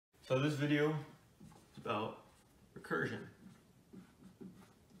So this video is about recursion.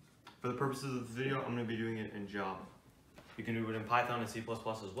 For the purposes of this video, I'm going to be doing it in Java. You can do it in Python and C++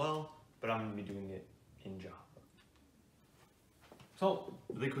 as well, but I'm going to be doing it in Java. So,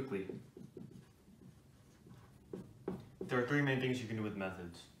 really quickly, there are three main things you can do with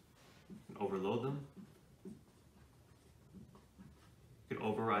methods. You can overload them, you can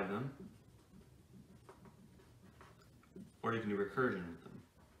override them, or you can do recursion with them.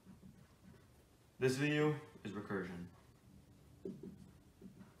 This video is recursion.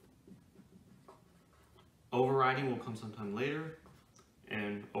 Overriding will come sometime later,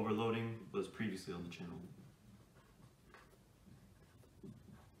 and overloading was previously on the channel.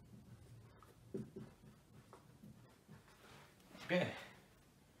 Okay,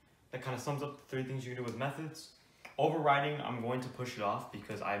 that kind of sums up the three things you can do with methods. Overriding, I'm going to push it off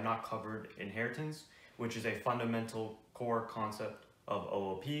because I have not covered inheritance, which is a fundamental core concept of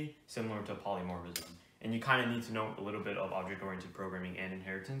OOP, similar to polymorphism. And you kind of need to know a little bit of object-oriented programming and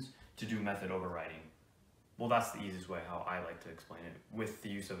inheritance to do method overriding. Well, that's the easiest way how I like to explain it, with the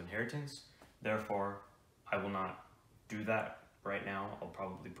use of inheritance. Therefore, I will not do that right now. I'll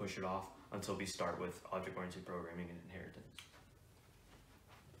probably push it off until we start with object-oriented programming and inheritance.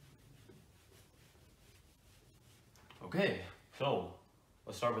 Okay, so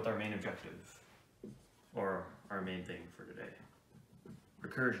let's start with our main objective, or our main thing for today.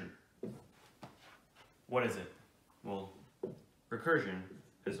 Recursion. What is it? Well, recursion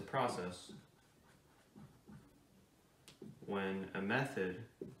is a process when a method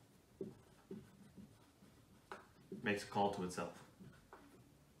makes a call to itself.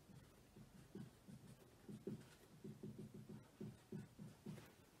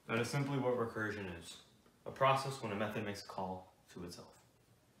 That is simply what recursion is. A process when a method makes a call to itself.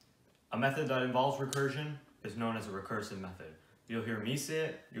 A method that involves recursion is known as a recursive method. You'll hear me say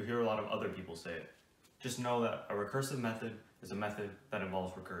it, you'll hear a lot of other people say it. Just know that a recursive method is a method that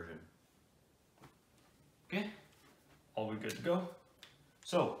involves recursion. Okay, all we good to go?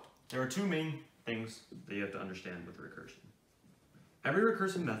 So, there are two main things that you have to understand with recursion. Every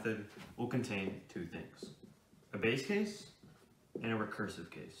recursive method will contain two things: a base case and a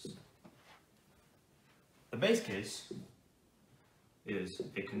recursive case. The base case is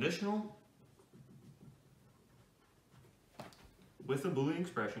a conditional with a Boolean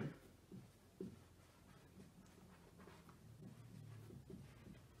expression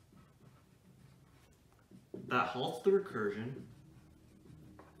that halts the recursion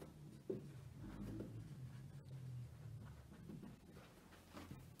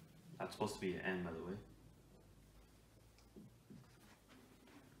that's supposed to be an N, by the way,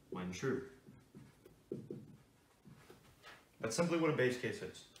 when true. That's simply what a base case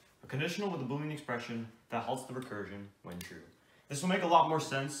is. A conditional with a Boolean expression that halts the recursion when true. This will make a lot more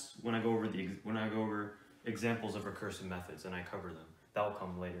sense when I go over examples of recursive methods and I cover them. That will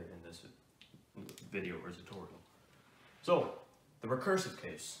come later in this video or tutorial. So, the recursive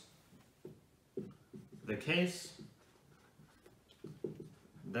case. The case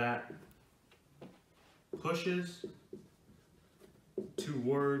that pushes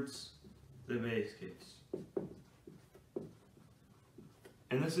towards the base case.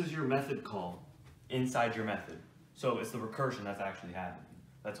 And this is your method call inside your method. So it's the recursion that's actually happening.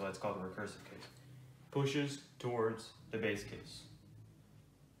 That's why it's called a recursive case. Pushes towards the base case.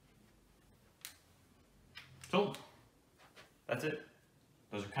 So that's it.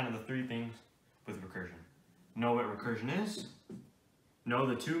 Those are kind of the three things with recursion. Know what recursion is. Know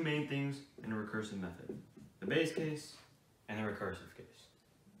the two main things in a recursive method: the base case and the recursive case.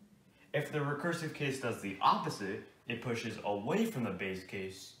 If the recursive case does the opposite, it pushes away from the base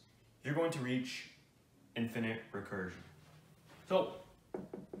case, you're going to reach infinite recursion. So,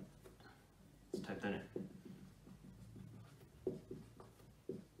 let's type that in.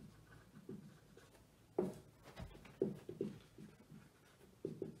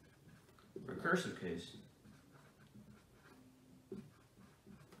 Recursive case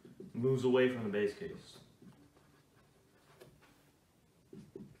moves away from the base case.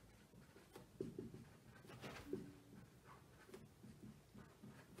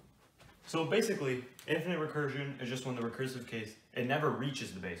 So basically, infinite recursion is just when the recursive case, it never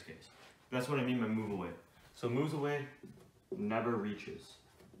reaches the base case. That's what I mean by move away. So moves away, never reaches.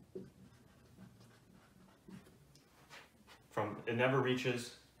 It never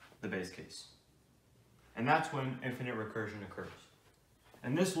reaches the base case. And that's when infinite recursion occurs.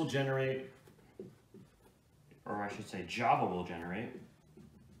 And this will generate, or I should say Java will generate,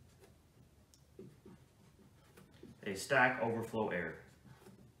 a stack overflow error.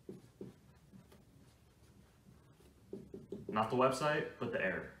 Not the website, but the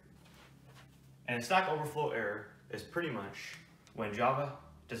error. And a Stack Overflow error is pretty much when Java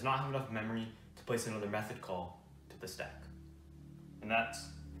does not have enough memory to place another method call to the stack. And that's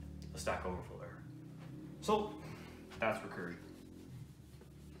a Stack Overflow error. So that's recursion.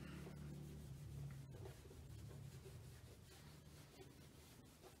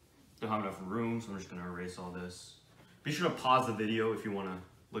 Don't have enough room, so I'm just gonna erase all this. Be sure to pause the video if you wanna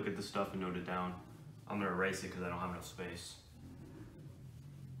look at this stuff and note it down. I'm gonna erase it because I don't have enough space.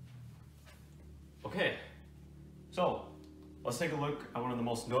 Okay, so let's take a look at one of the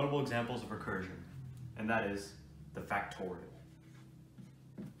most notable examples of recursion, and that is the factorial.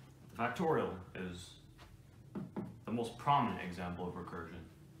 The factorial is the most prominent example of recursion.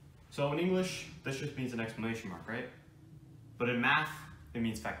 So in English, this just means an exclamation mark, right? But in math, it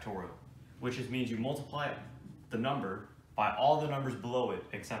means factorial, which just means you multiply the number by all the numbers below it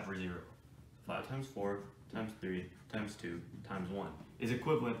except for 0. 5 times 4 times 3 times 2 times 1 is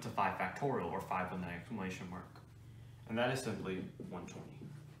equivalent to 5 factorial, or 5 with an exclamation mark. And that is simply 120,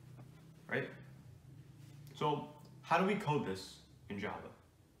 right? So how do we code this in Java?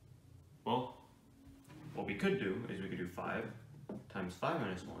 Well, what we could do is we could do 5 times 5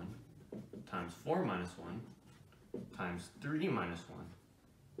 minus 1 times 4 minus 1 times 3 minus 1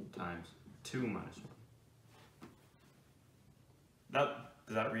 times 2 minus 1.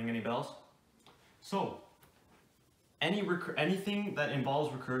 Does that ring any bells? So, anything that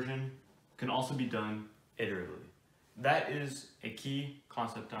involves recursion can also be done iteratively. That is a key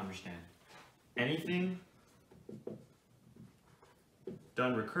concept to understand. Anything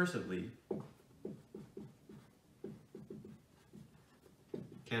done recursively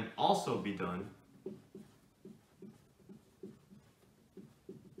can also be done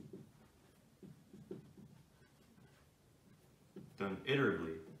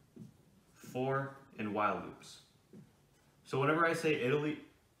iteratively, for and while loops. So whenever I say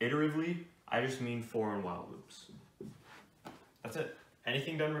iteratively, I just mean for and while loops. That's it.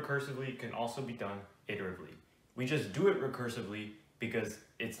 Anything done recursively can also be done iteratively. We just do it recursively because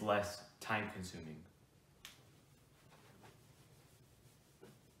it's less time consuming.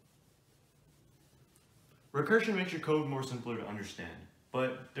 Recursion makes your code more simpler to understand,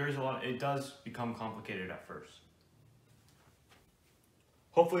 but it does become complicated at first.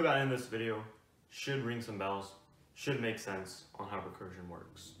 Hopefully by the end of this video should ring some bells, should make sense on how recursion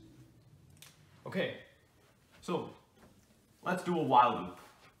works. Okay, so let's do a while loop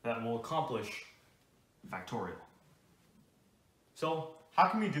that will accomplish factorial. So how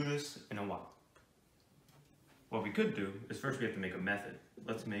can we do this in a while loop? What we could do is first we have to make a method.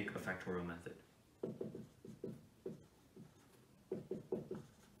 Let's make a factorial method.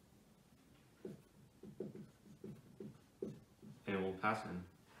 And we'll pass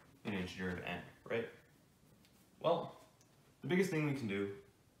in an integer of n, right? Well, the biggest thing we can do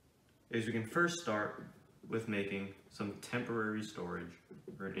is we can first start with making some temporary storage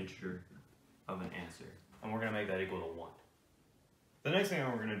for an integer of an answer. And we're going to make that equal to 1. The next thing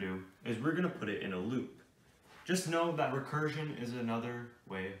we're going to do is we're going to put it in a loop. Just know that recursion is another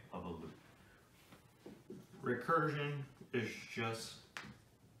way of a loop. Recursion is just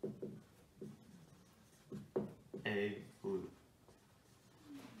a loop.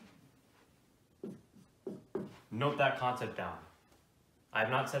 Note that concept down. I have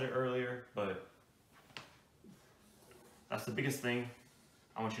not said it earlier, but that's the biggest thing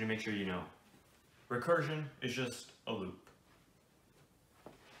I want you to make sure you know. Recursion is just a loop.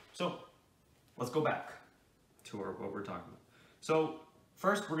 So let's go back to what we're talking about. So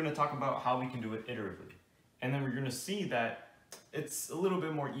first we're going to talk about how we can do it iteratively. And then we're going to see that it's a little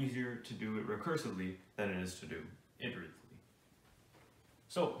bit more easier to do it recursively than it is to do iteratively.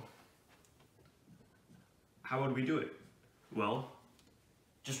 So how would we do it? Well,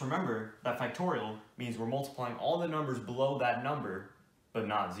 just remember that factorial means we're multiplying all the numbers below that number, but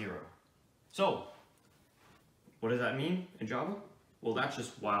not 0. So what does that mean in Java? Well, that's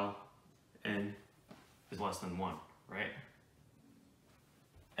just while n is less than 1, right?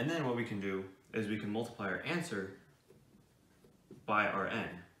 And then what we can do is we can multiply our answer by our n.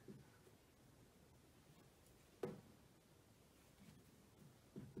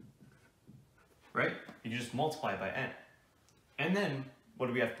 Right? You just multiply by n. And then what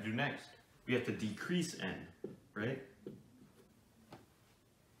do we have to do next? We have to decrease n, right?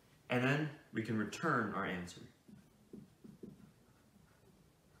 And then we can return our answer,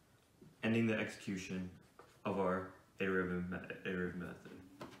 ending the execution of our iterative method.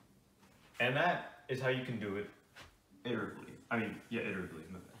 And that is how you can do it iteratively. Iteratively.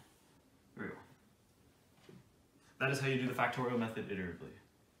 There we go. That is how you do the factorial method iteratively.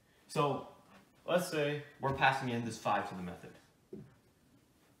 So let's say we're passing in this 5 to the method.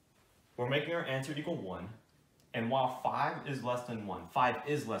 we're making our answer equal 1, and while 5 is less than 1, 5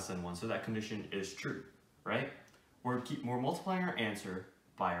 is less than 1, so that condition is true, right? We're multiplying our answer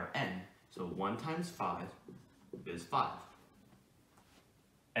by our n, so 1 times 5 is 5.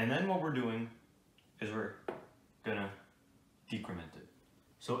 And then what we're doing is we're gonna decrement it.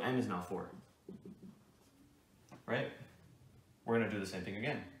 So n is now 4, right? We're gonna do the same thing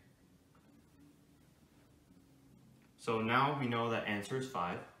again. So now we know that answer is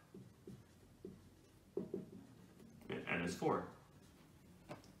 5, and n is 4.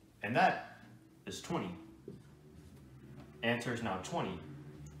 And that is 20. Answer is now 20,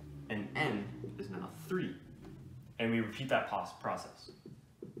 and n is now 3. And we repeat that process.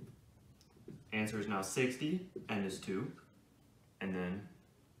 Answer is now 60, n is 2, and then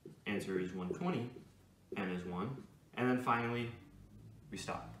answer is 120, n is 1, and then finally we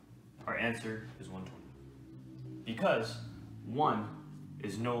stop. Our answer is 120. Because 1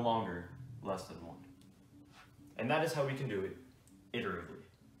 is no longer less than 1. And that is how we can do it iteratively.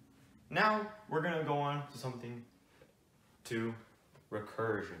 Now we're going to go on to something to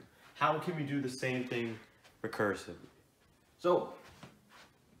recursion. How can we do the same thing recursively? So,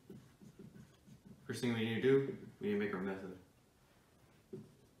 first thing we need to do, we need to make our method.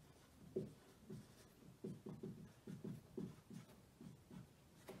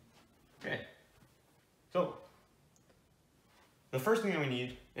 Okay, so the first thing that we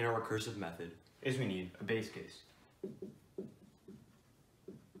need in our recursive method is we need a base case.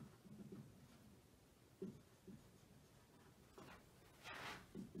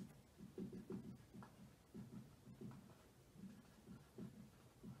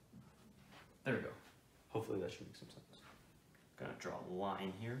 There we go. Hopefully that should make some sense. Gonna draw a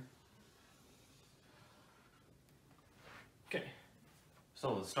line here. Okay,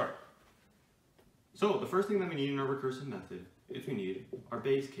 so let's start. So the first thing that we need in our recursive method is we need our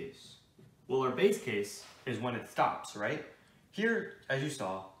base case. Well, our base case is when it stops, right? Here, as you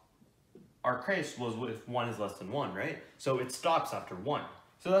saw, our case was if 1 is less than 1, right? So it stops after 1.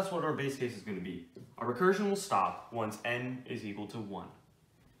 So that's what our base case is going to be. Our recursion will stop once n is equal to 1.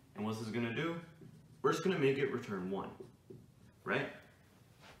 And what's this going to do? We're just going to make it return 1, right?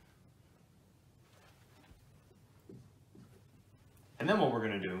 And then what we're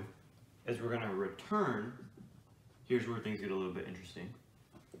going to do is we're going to return, here's where things get a little bit interesting,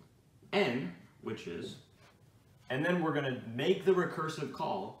 n, which is, and then we're going to make the recursive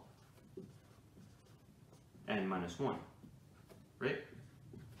call n minus 1, right?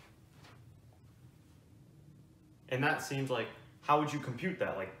 And that seems like, how would you compute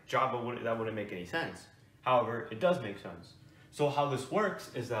that? Like Java, that wouldn't make any sense. However, it does make sense. So how this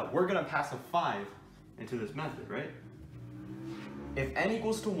works is that we're going to pass a 5 into this method, right? If n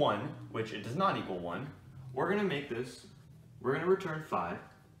equals to 1, which it does not equal 1, we're going to make this, we're going to return 5,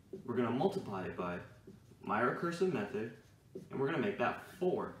 we're going to multiply it by my recursive method, and we're going to make that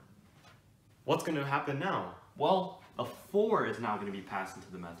 4. What's going to happen now? Well, a 4 is now going to be passed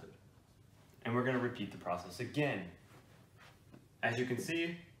into the method. And we're going to repeat the process again. As you can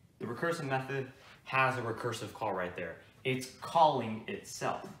see, the recursive method has a recursive call right there. It's calling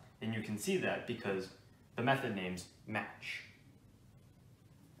itself. And you can see that because the method name's match.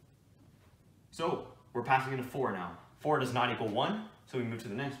 So we're passing into 4 now. 4 does not equal 1, so we move to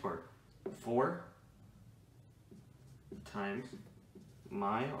the next part. 4 times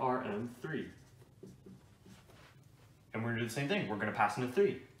my rm3. And we're going to do the same thing. We're going to pass into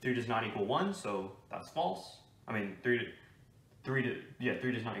 3. 3 does not equal 1, so that's false. I mean, 3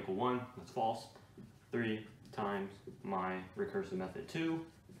 does not equal 1, that's false. 3 times my recursive method 2.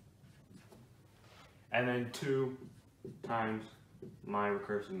 And then 2 times my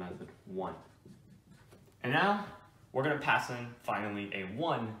recursive method 1. And now, we're going to pass in, finally, a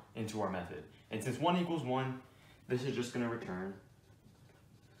 1 into our method. And since 1 equals 1, this is just going to return.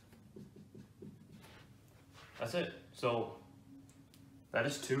 That's it. So, that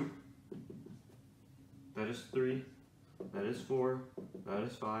is 2. That is 3. That is 4. That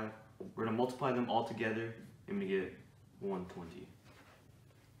is 5. We're going to multiply them all together, and we get 120.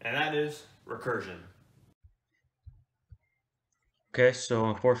 And that is recursion. Okay, so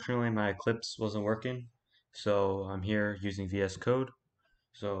unfortunately my Eclipse wasn't working, so I'm here using VS Code.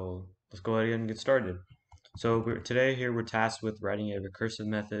 So let's go ahead and get started. So today here we're tasked with writing a recursive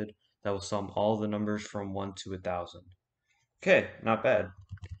method that will sum all the numbers from 1 to 1,000. Okay, not bad.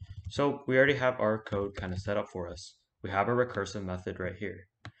 So we already have our code kind of set up for us. We have a recursive method right here.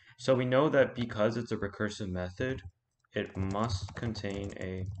 So we know that because it's a recursive method, it must contain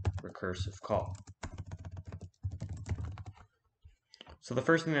a recursive call. So the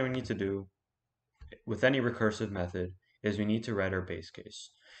first thing that we need to do with any recursive method is we need to write our base case.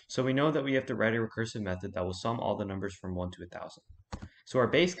 So we know that we have to write a recursive method that will sum all the numbers from 1 to 1,000. So our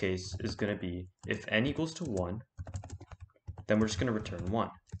base case is going to be if n equals to 1, then we're just going to return 1.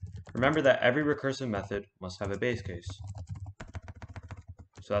 Remember that every recursive method must have a base case.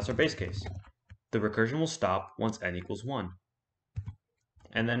 So that's our base case. The recursion will stop once n equals 1.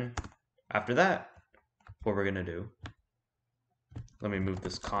 And then after that, what we're going to do, let me move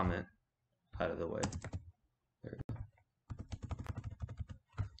this comment out of the way. There we go.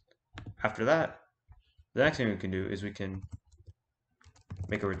 After that, the next thing we can do is we can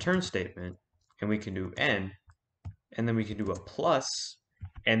make a return statement, and we can do n, and then we can do a plus,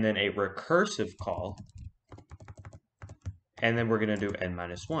 and then a recursive call, and then we're going to do n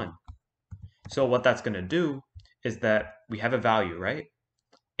minus 1. So what that's going to do is that we have a value, right?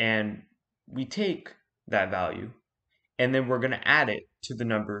 And we take that value, and then we're going to add it to the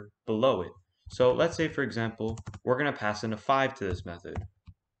number below it. So let's say, for example, we're going to pass in a 5 to this method,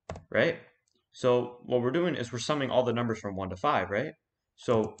 right? So what we're doing is we're summing all the numbers from 1 to 5, right?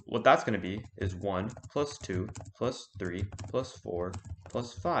 So what that's going to be is 1 plus 2 plus 3 plus 4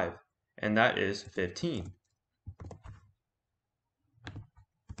 plus 5, and that is 15.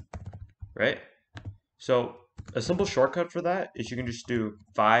 Right? So a simple shortcut for that is you can just do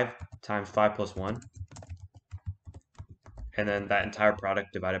 5 times 5 plus 1, and then that entire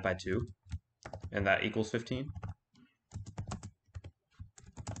product divided by 2, and that equals 15.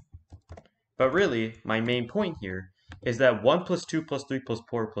 But really, my main point here is that 1 plus 2 plus 3 plus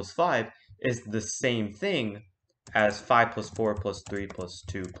 4 plus 5 is the same thing as 5 plus 4 plus 3 plus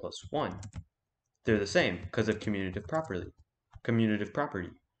 2 plus 1. They're the same because of commutative property.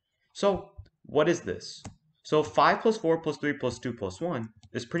 So what is this? So 5 plus 4 plus 3 plus 2 plus 1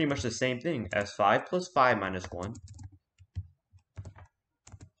 is pretty much the same thing as 5 plus 5 minus 1,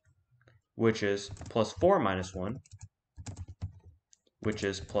 which is plus 4 minus 1, which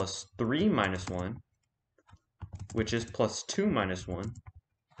is plus 3 minus 1, which is plus 2 minus 1,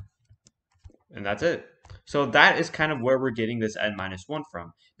 and that's it. So that is kind of where we're getting this n minus 1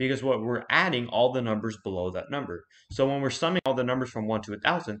 from, because what we're adding all the numbers below that number. So when we're summing all the numbers from 1 to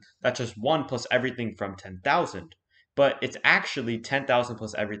 1,000, that's just 1 plus everything from 10,000. But it's actually 10,000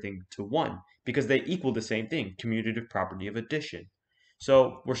 plus everything to 1, because they equal the same thing, commutative property of addition.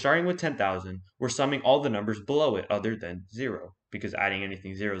 So we're starting with 10,000, we're summing all the numbers below it other than 0, because adding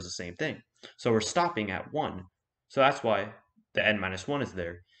anything 0 is the same thing. So we're stopping at 1. So that's why the n minus 1 is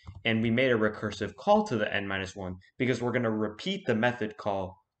there. And we made a recursive call to the n minus 1 because we're going to repeat the method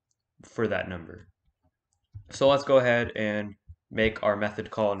call for that number. So let's go ahead and make our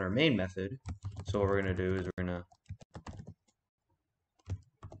method call in our main method. So what we're going to do is we're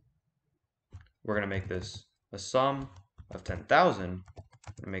going to make this a sum of 10,000. We're going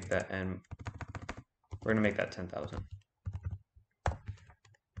to make that n. We're going to make that 10,000.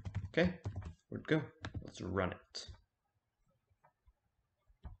 Okay, we're good. Let's run it.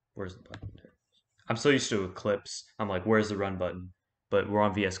 Where's the button there? I'm so used to Eclipse. I'm like, where's the run button? But we're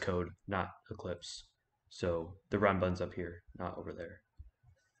on VS Code, not Eclipse. So the run button's up here, not over there.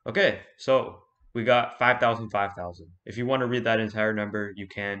 Okay, so we got 5,000, 5,000. If you want to read that entire number, you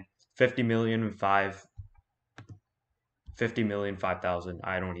can. 50 million, 5. 50 million, 5,000.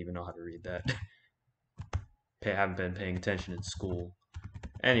 I don't even know how to read that. I haven't been paying attention in school.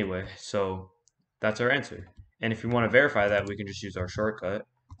 Anyway, so that's our answer. And if you want to verify that, we can just use our shortcut,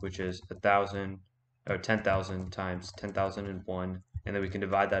 which is 1,000 or 10,000 times 10,001, and then we can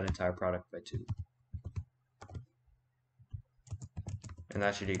divide that entire product by 2. And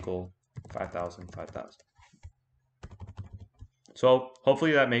that should equal 5,000, 5,000. So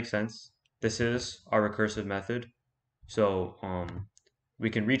hopefully that makes sense. This is our recursive method. So we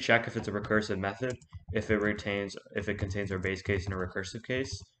can recheck if it's a recursive method if it contains our base case and a recursive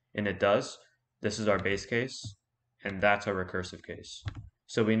case, and it does. This is our base case, and that's our recursive case.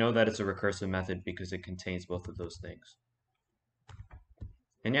 So we know that it's a recursive method because it contains both of those things.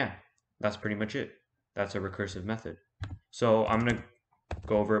 And yeah, that's pretty much it. That's a recursive method. So I'm going to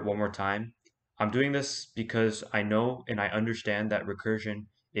go over it one more time. I'm doing this because I know and I understand that recursion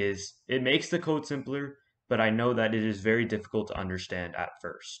it makes the code simpler, but I know that it is very difficult to understand at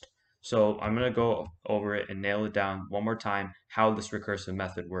first. So I'm going to go over it and nail it down one more time how this recursive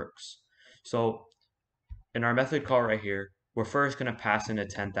method works. So in our method call right here, we're first going to pass in a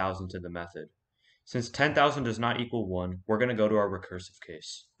 10,000 to the method. Since 10,000 does not equal 1, we're going to go to our recursive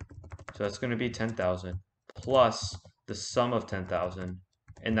case. So that's going to be 10,000 plus the sum of 10,000,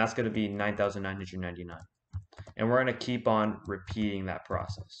 and that's going to be 9,999. And we're going to keep on repeating that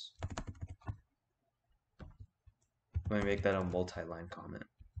process. Let me make that a multi-line comment.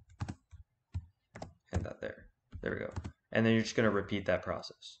 And that there. There we go. and then you're just going to repeat that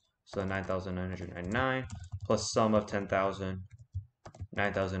process. So 9,999 plus sum of 10,000,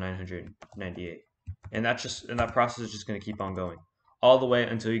 9,998. And that process is just going to keep on going all the way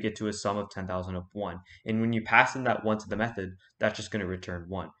until you get to a sum of 10,000 of 1. And when you pass in that 1 to the method, that's just going to return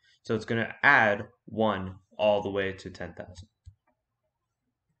 1. So it's going to add 1 all the way to 10,000.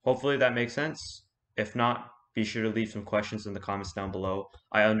 Hopefully that makes sense. If not, be sure to leave some questions in the comments down below.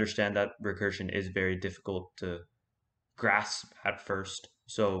 I understand that recursion is very difficult to grasp at first,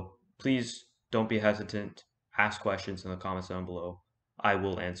 so please don't be hesitant. Ask questions in the comments down below. I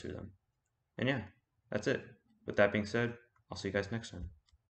will answer them. And yeah, that's it. With that being said, I'll see you guys next time.